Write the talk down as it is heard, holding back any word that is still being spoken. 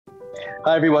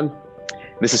Hi, everyone.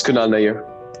 This is Kunal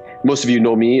Nayyar. Most of you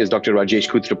know me as Dr. Rajesh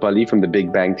Kutrapalli from The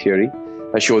Big Bang Theory,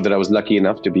 a show that I was lucky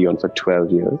enough to be on for 12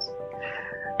 years.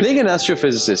 Playing an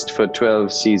astrophysicist for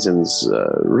 12 seasons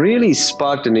really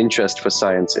sparked an interest for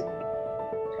science in me.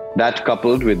 That,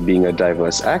 coupled with being a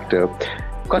diverse actor,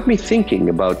 got me thinking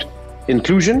about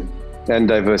inclusion and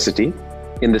diversity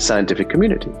in the scientific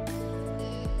community.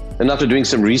 And after doing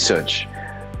some research,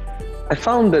 I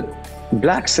found that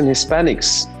Blacks and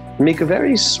Hispanics make a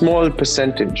very small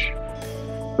percentage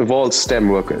of all STEM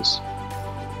workers.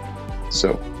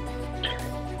 So,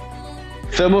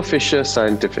 Thermo Fisher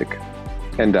Scientific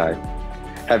and I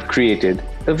have created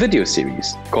a video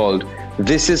series called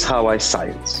This Is How I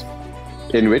Science,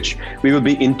 in which we will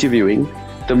be interviewing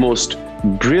the most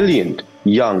brilliant,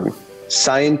 young,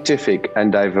 scientific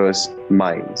and diverse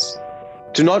minds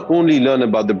to not only learn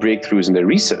about the breakthroughs in their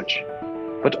research,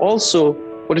 but also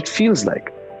what it feels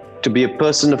like to be a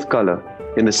person of color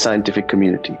in the scientific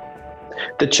community,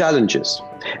 the challenges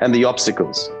and the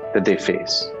obstacles that they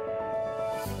face.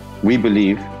 We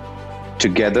believe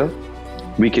together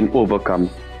we can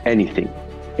overcome anything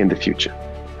in the future.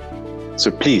 So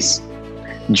please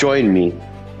join me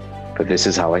for This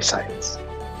Is How I Science.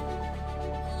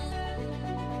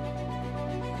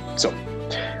 So,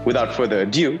 without further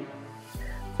ado,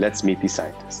 let's meet the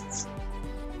scientists.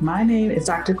 My name is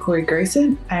Dr. Corey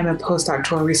Grayson. I am a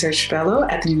postdoctoral research fellow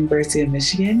at the University of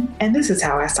Michigan, and this is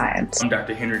How I Science. I'm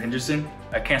Dr. Henry Henderson,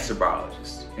 a cancer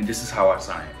biologist, and this is How I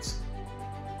Science.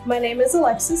 My name is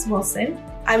Alexis Wilson.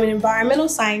 I'm an environmental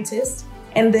scientist,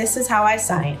 and this is How I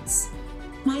Science.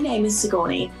 My name is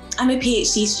Sigourney. I'm a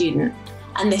PhD student,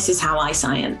 and this is How I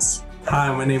Science.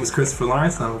 Hi, my name is Christopher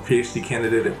Lawrence. I'm a PhD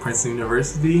candidate at Princeton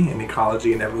University in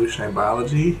ecology and evolutionary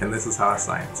biology, and this is How I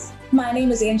Science. My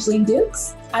name is Angeline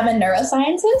Dukes. I'm a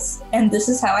neuroscientist, and this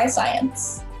is How I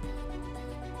Science.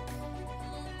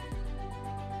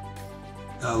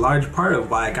 A large part of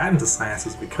why I got into science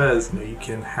is because you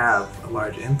can have a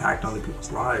large impact on other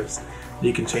people's lives.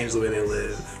 You can change the way they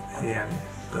live, and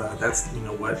that's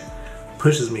what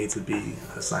pushes me to be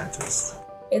a scientist.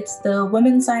 It's the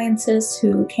women scientists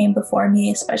who came before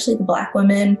me, especially the Black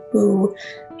women who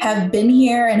have been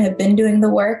here and have been doing the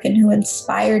work and who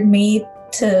inspired me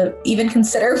to even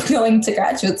consider going to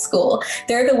graduate school.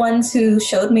 They're the ones who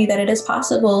showed me that it is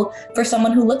possible for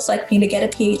someone who looks like me to get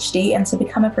a PhD and to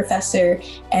become a professor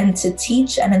and to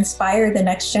teach and inspire the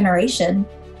next generation.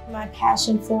 My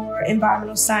passion for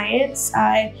environmental science,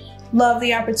 I love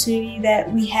the opportunity that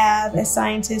we have as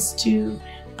scientists to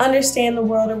understand the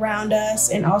world around us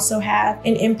and also have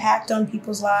an impact on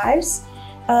people's lives.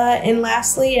 And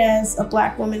lastly, as a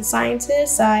Black woman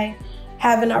scientist, I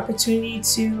have an opportunity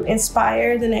to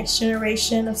inspire the next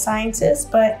generation of scientists,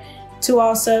 but to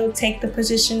also take the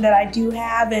position that I do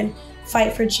have and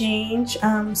fight for change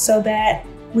so that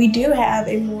we do have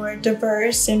a more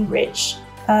diverse and rich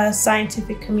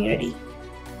scientific community.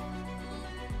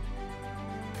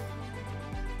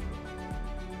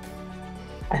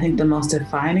 I think the most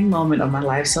defining moment of my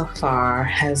life so far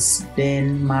has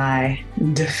been my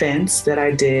defense that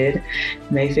I did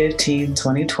May 15,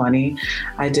 2020.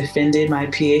 I defended my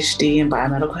PhD in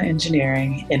biomedical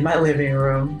engineering in my living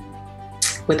room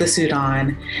with a suit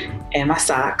on and my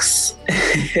socks,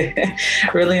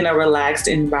 really in a relaxed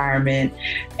environment.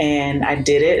 And I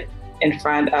did it in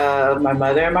front of my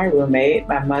mother and my roommate.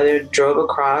 My mother drove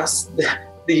across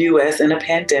the US in a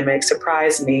pandemic,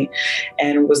 surprised me,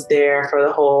 and was there for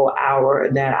the whole hour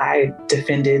that I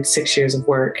defended 6 years of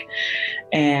work.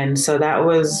 And so that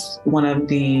was one of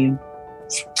the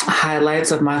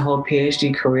highlights of my whole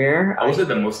PhD career. I would say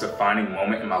the most defining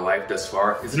moment in my life thus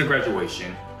far isn't a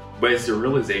graduation, but it's the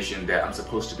realization that I'm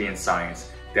supposed to be in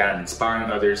science, that I'm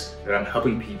inspiring others, that I'm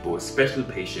helping people, especially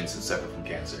patients who suffer from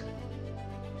cancer.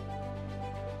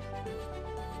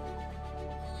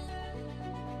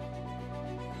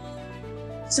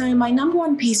 So my number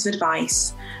one piece of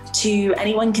advice to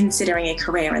anyone considering a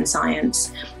career in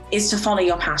science is to follow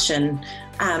your passion.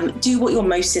 Do what you're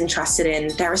most interested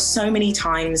in. There are so many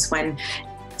times when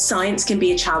science can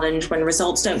be a challenge, when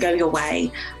results don't go your way,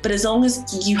 but as long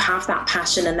as you have that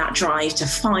passion and that drive to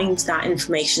find that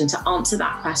information, to answer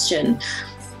that question,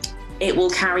 it will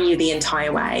carry you the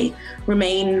entire way.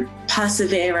 Remain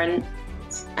perseverant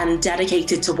and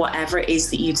dedicated to whatever it is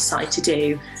that you decide to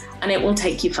do, and it will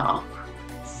take you far.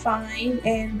 Find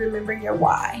and remember your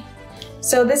why.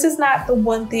 So this is not the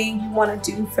one thing you want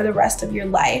to do for the rest of your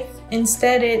life.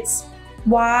 Instead, it's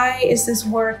why is this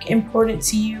work important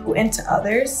to you and to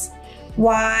others?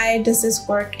 Why does this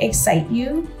work excite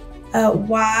you?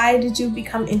 Why did you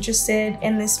become interested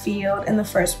in this field in the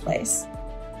first place?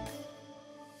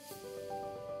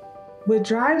 What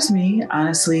drives me,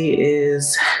 honestly,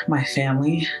 is my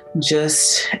family.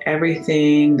 Just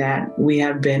everything that we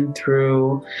have been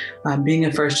through, being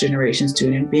a first generation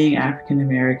student, being African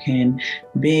American,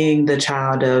 being the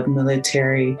child of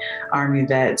military Army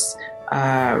vets,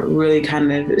 really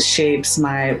kind of shapes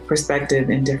my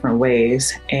perspective in different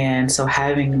ways. And so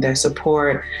having their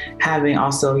support, having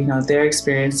also, their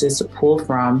experiences to pull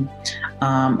from,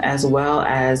 as well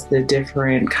as the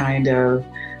different kind of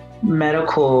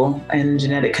medical and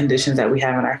genetic conditions that we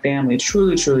have in our family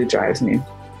truly, truly drives me.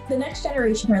 The next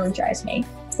generation really drives me.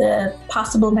 The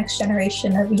possible next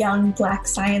generation of young Black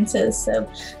scientists, of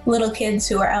little kids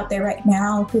who are out there right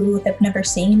now who have never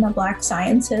seen a Black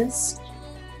scientist.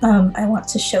 I want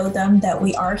to show them that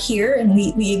we are here and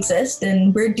we exist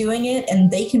and we're doing it and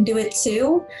they can do it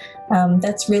too.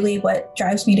 That's really what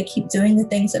drives me to keep doing the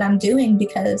things that I'm doing,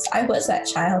 because I was that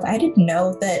child. I didn't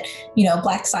know that,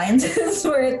 Black scientists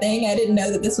were a thing. I didn't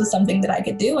know that this was something that I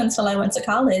could do until I went to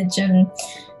college. And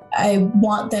I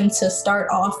want them to start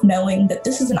off knowing that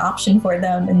this is an option for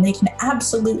them and they can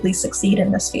absolutely succeed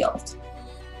in this field.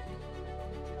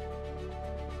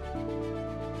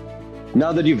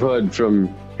 Now that you've heard from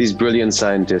these brilliant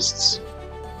scientists,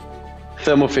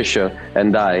 Thermo Fisher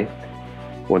and I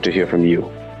want to hear from you.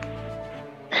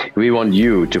 We want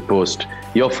you to post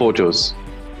your photos,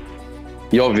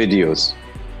 your videos,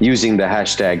 using the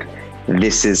hashtag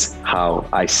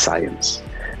 #ThisIsHowIScience.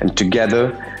 And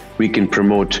together we can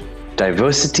promote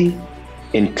diversity,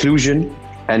 inclusion,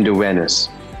 and awareness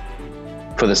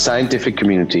for the scientific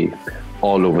community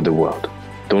all over the world.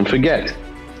 Don't forget,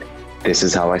 this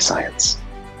is how I science.